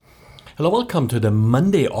Hello, welcome to the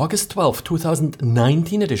Monday, August 12th,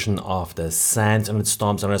 2019 edition of the SANS and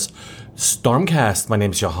Storms and StormCast. My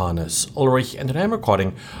name is Johannes Ulrich and today I'm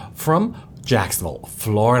recording from Jacksonville,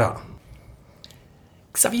 Florida.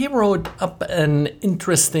 Xavier wrote up an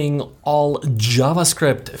interesting all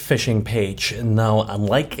JavaScript phishing page. Now,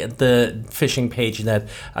 unlike the phishing page that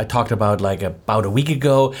I talked about about a week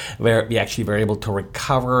ago, where we actually were able to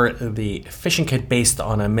recover the phishing kit based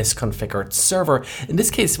on a misconfigured server, in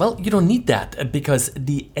this case, well, you don't need that because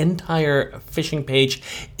the entire phishing page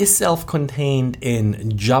is self-contained in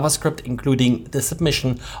JavaScript, including the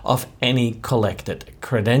submission of any collected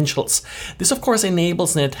credentials. This, of course,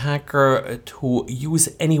 enables an attacker to use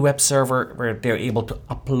any web server where they're able to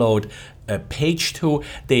upload a page to.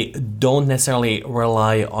 They don't necessarily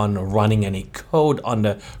rely on running any code on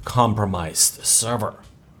the compromised server.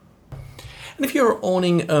 And if you're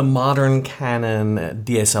owning a modern Canon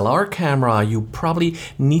DSLR camera, you probably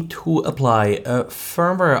need to apply a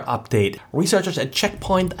firmware update. Researchers at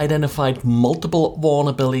Checkpoint identified multiple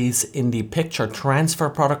vulnerabilities in the picture transfer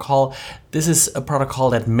protocol. This is a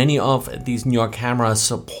protocol that many of these newer cameras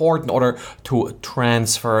support in order to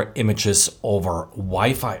transfer images over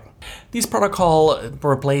Wi-Fi. These protocols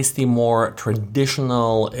replace the more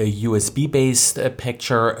traditional USB-based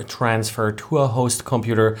picture transfer to a host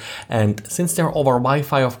computer, and since they're over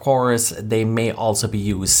Wi-Fi, of course, they may also be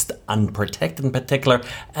used unprotected, in particular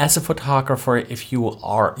as a photographer if you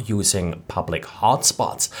are using public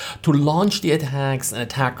hotspots. To launch the attacks, an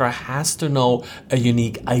attacker has to know a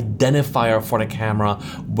unique identifier for the camera,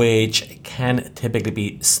 which can typically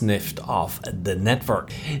be sniffed off the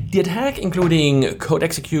network. The attack, including code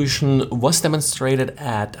execution, was demonstrated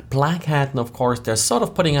at Black Hat, and of course they're sort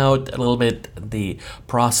of putting out a little bit the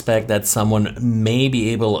prospect that someone may be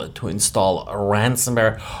able to install a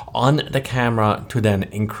ransomware on the camera to then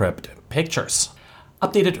encrypt pictures.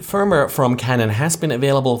 Updated firmware from Canon has been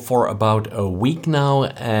available for about a week now,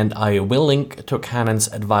 and I will link to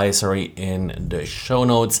Canon's advisory in the show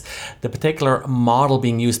notes. The particular model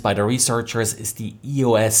being used by the researchers is the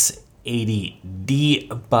EOS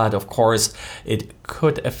 80D, but of course it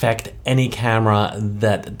could affect any camera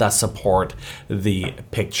that does support the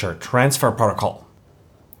picture transfer protocol.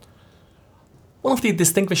 One of the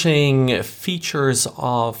distinguishing features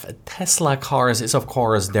of Tesla cars is, of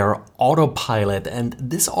course, their autopilot, and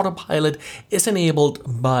this autopilot is enabled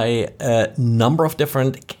by a number of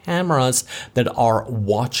different cameras that are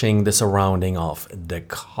watching the surrounding of the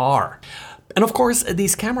car. And of course,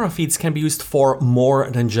 these camera feeds can be used for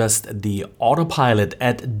more than just the autopilot.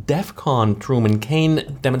 At DEF CON, Truman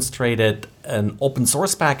Cain demonstrated an open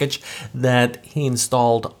source package that he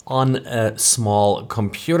installed on a small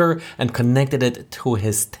computer and connected it to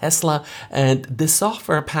his Tesla. And this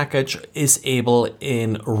software package is able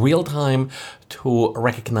in real time to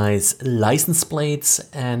recognize license plates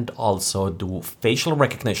and also do facial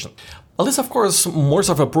recognition. Well, this is, of course, more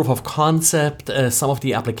sort of a proof of concept. Some of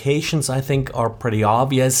the applications, I think, are pretty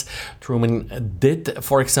obvious. Truman did,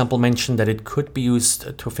 for example, mention that it could be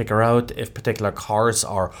used to figure out if particular cars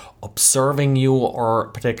are observing you or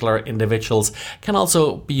particular individuals. Can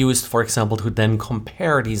also be used, for example, to then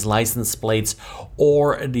compare these license plates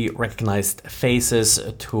or the recognized faces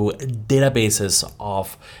to databases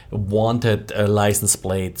of wanted license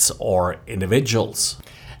plates or individuals.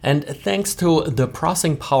 And thanks to the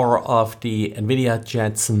processing power of the NVIDIA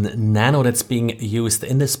Jetson Nano that's being used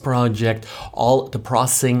in this project, all the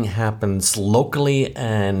processing happens locally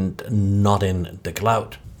and not in the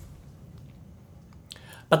cloud.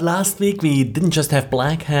 But last week we didn't just have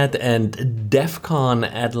Black Hat and DEF CON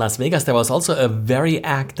at Las Vegas. There was also a very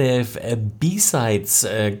active B-Sides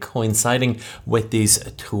coinciding with these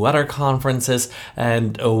two other conferences.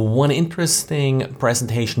 And one interesting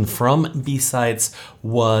presentation from B-Sides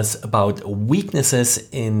was about weaknesses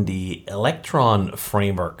in the Electron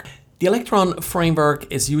framework. The Electron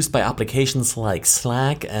framework is used by applications like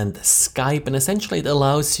Slack and Skype, and essentially it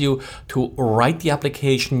allows you to write the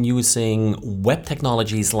application using web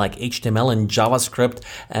technologies like HTML and JavaScript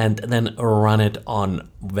and then run it on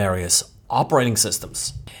various operating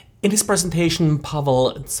systems. In this presentation,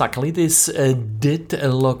 Pavel Tsakalidis did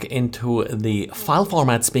look into the file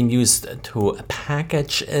formats being used to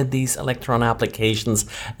package these Electron applications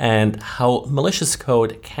and how malicious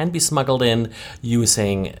code can be smuggled in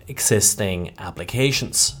using existing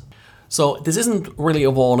applications. So this isn't really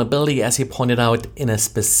a vulnerability, as he pointed out, in a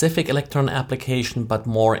specific Electron application, but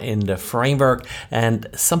more in the framework, and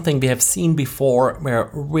something we have seen before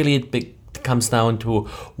where really it it comes down to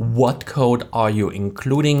what code are you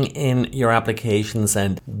including in your applications,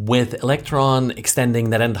 and with Electron extending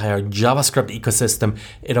that entire JavaScript ecosystem,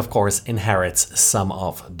 it of course inherits some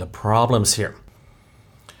of the problems here.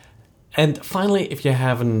 And finally, if you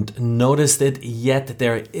haven't noticed it yet,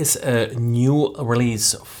 there is a new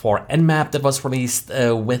release for Nmap that was released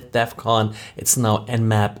with DEF CON. It's now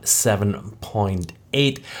Nmap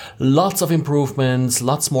 7.8. Lots of improvements,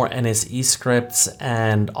 lots more NSE scripts,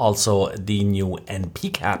 and also the new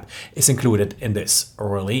npcap is included in this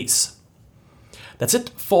release. That's it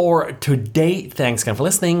for today. Thanks again for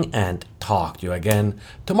listening, and talk to you again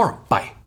tomorrow. Bye.